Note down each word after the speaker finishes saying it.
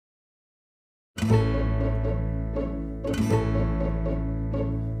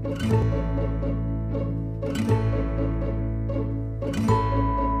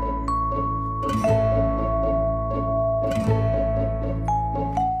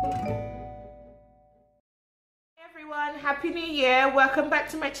Happy New Year, welcome back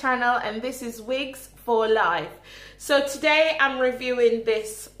to my channel, and this is Wigs for Life. So today I'm reviewing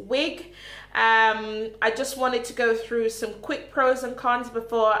this wig. I just wanted to go through some quick pros and cons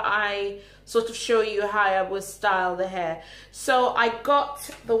before I sort of show you how I would style the hair. So I got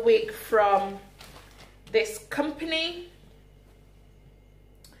the wig from this company,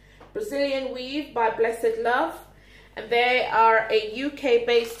 Brazilian Weave by Blessed Love, and they are a UK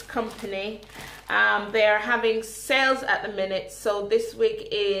based company. They are having sales at the minute, so this wig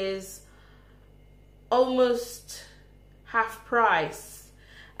is almost half price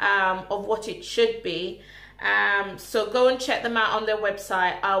of what it should be. So go and check them out on their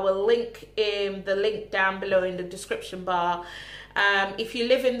website. I will link the link down below in the description bar. If you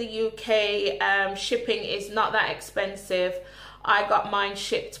live in the UK, shipping is not that expensive. I got mine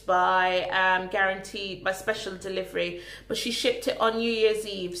shipped by guaranteed by special delivery, but she shipped it on New Year's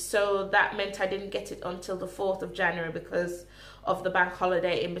Eve, so that meant I didn't get it until the 4th of January because of the bank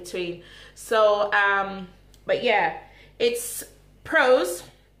holiday in between. So but yeah, it's pros,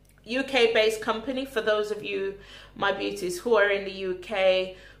 UK based company. For those of you, my beauties, who are in the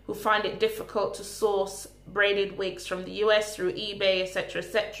UK, who find it difficult to source braided wigs from the US through eBay, etc,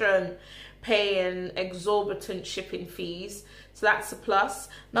 etc, and paying exorbitant shipping fees. So that's a plus.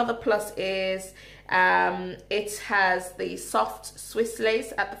 Another plus is it has the soft Swiss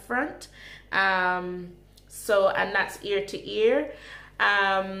lace at the front, and that's ear to ear.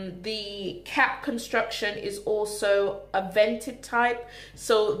 The cap construction is also a vented type,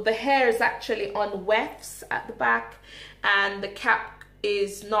 so the hair is actually on wefts at the back, and the cap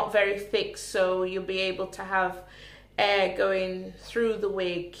is not very thick, so you'll be able to have air going through the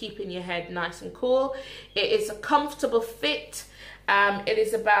wig, keeping your head nice and cool. It is a comfortable fit. It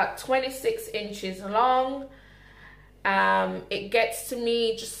is about 26 inches long. It gets to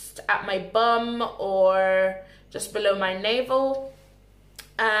me just at my bum or just below my navel,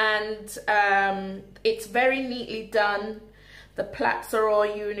 and it's very neatly done. The plaits are all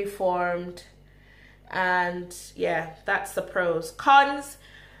uniformed, and yeah, that's the pros. Cons: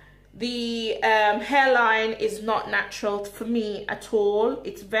 the hairline is not natural for me at all.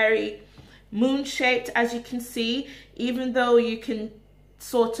 It's very moon shaped, as you can see, even though you can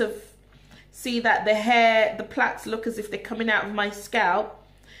sort of see that the plaits look as if they're coming out of my scalp.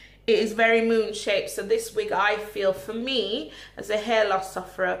 It is very moon shaped, so this wig, I feel, for me as a hair loss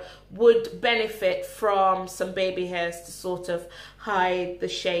sufferer, would benefit from some baby hairs to sort of hide the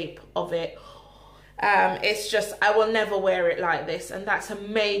shape of it. It's just, I will never wear it like this, and that's a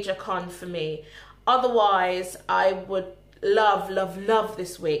major con for me. Otherwise, I would love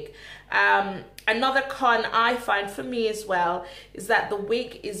this wig. Another con I find for me as well is that the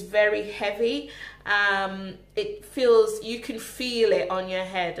wig is very heavy. It feels, you can feel it on your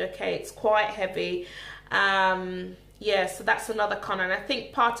head, okay? It's quite heavy. Yeah, so that's another con, and I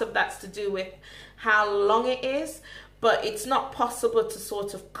think part of that's to do with how long it is, but it's not possible to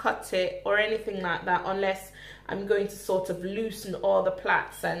sort of cut it or anything like that unless I'm going to sort of loosen all the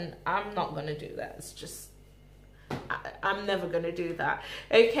plaits, and I'm not going to do that. It's just, I'm never going to do that.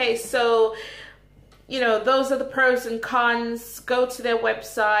 Okay, so, you know, those are the pros and cons. Go to their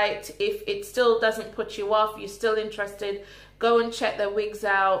website. If it still doesn't put you off, you're still interested, go and check their wigs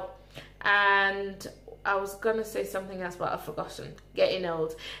out. And I was gonna say something else, but I've forgotten. Getting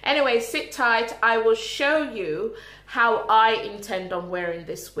old. Anyway, sit tight. I will show you how I intend on wearing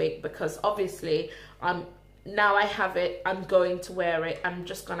this wig, because obviously now I have it, I'm going to wear it. I'm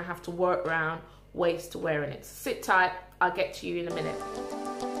just gonna have to work around ways to wearing it. So sit tight, I'll get to you in a minute.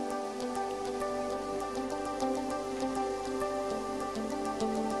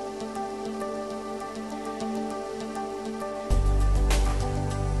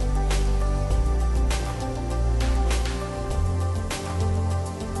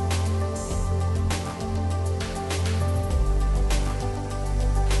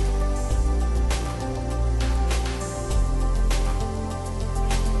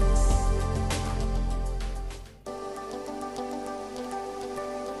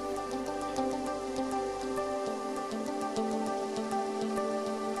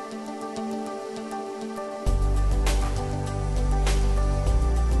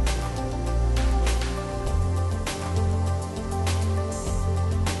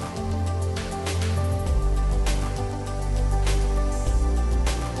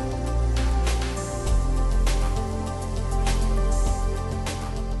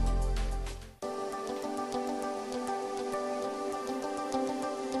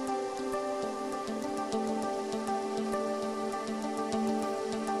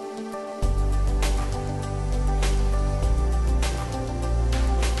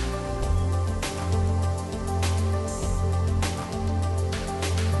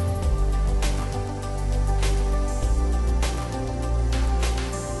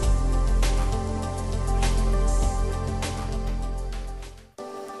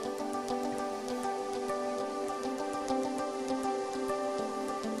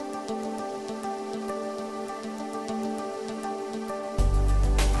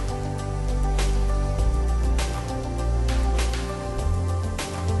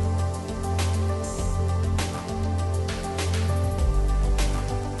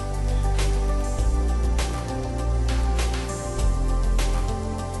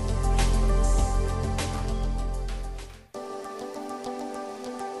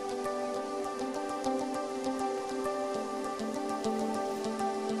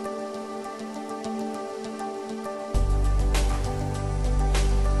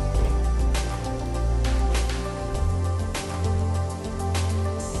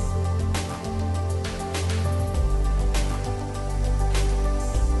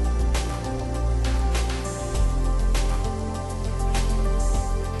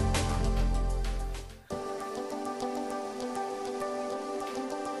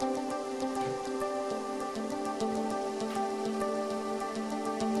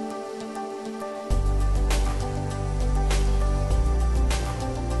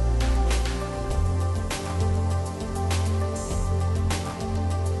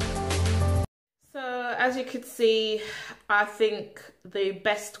 as you can see, I think the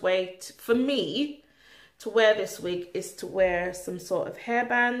best way for me to wear this wig is to wear some sort of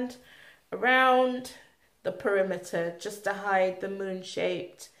hairband around the perimeter just to hide the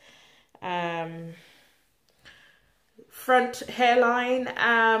moon-shaped front hairline.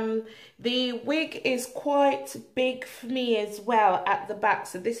 The wig is quite big for me as well at the back,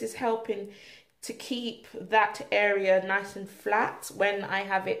 so this is helping to keep that area nice and flat when I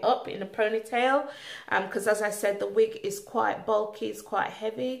have it up in a ponytail, because as I said, the wig is quite bulky, it's quite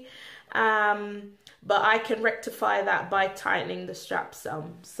heavy, but I can rectify that by tightening the strap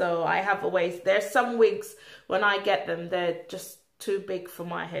some. So I have a way. There's some wigs, when I get them, they're just too big for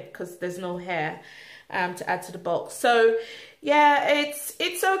my head because there's no hair to add to the bulk. So yeah,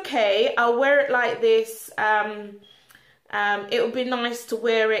 it's okay. I'll wear it like this. It would be nice to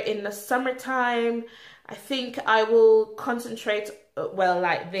wear it in the summertime. I think I will concentrate, well,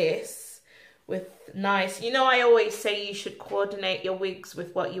 like this, with nice, you know, I always say you should coordinate your wigs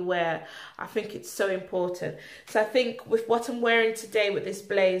with what you wear. I think it's so important. So I think with what I'm wearing today with this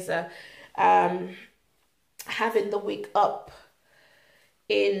blazer, having the wig up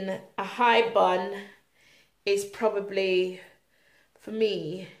in a high bun is probably, for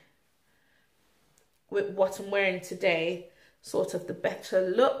me, with what I'm wearing today, sort of the better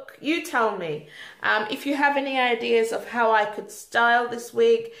look. You tell me. If you have any ideas of how I could style this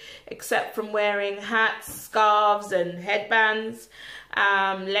wig, except from wearing hats, scarves and headbands,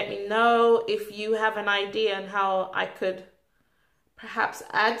 let me know. If you have an idea on how I could perhaps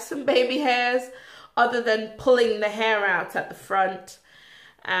add some baby hairs, other than pulling the hair out at the front,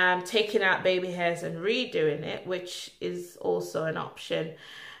 taking out baby hairs and redoing it, which is also an option.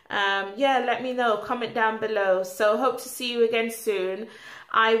 Yeah, let me know, comment down below. So hope to see you again soon.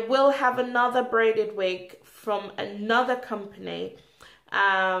 I will have another braided wig from another company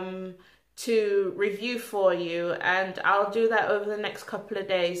to review for you, and I'll do that over the next couple of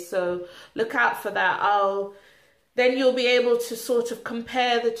days, so look out for that. Then you'll be able to sort of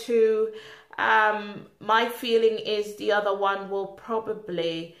compare the two. My feeling is the other one will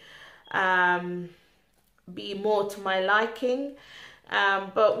probably be more to my liking.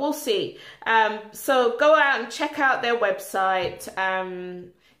 But we'll see. So go out and check out their website.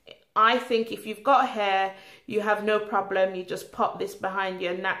 I think if you've got hair, you have no problem. You just pop this behind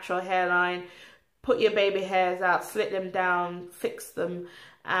your natural hairline, put your baby hairs out, slit them down, fix them,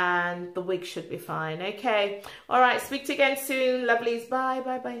 and the wig should be fine. Okay. All right. Speak to you again soon. Lovelies. Bye.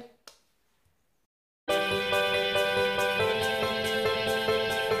 Bye. Bye.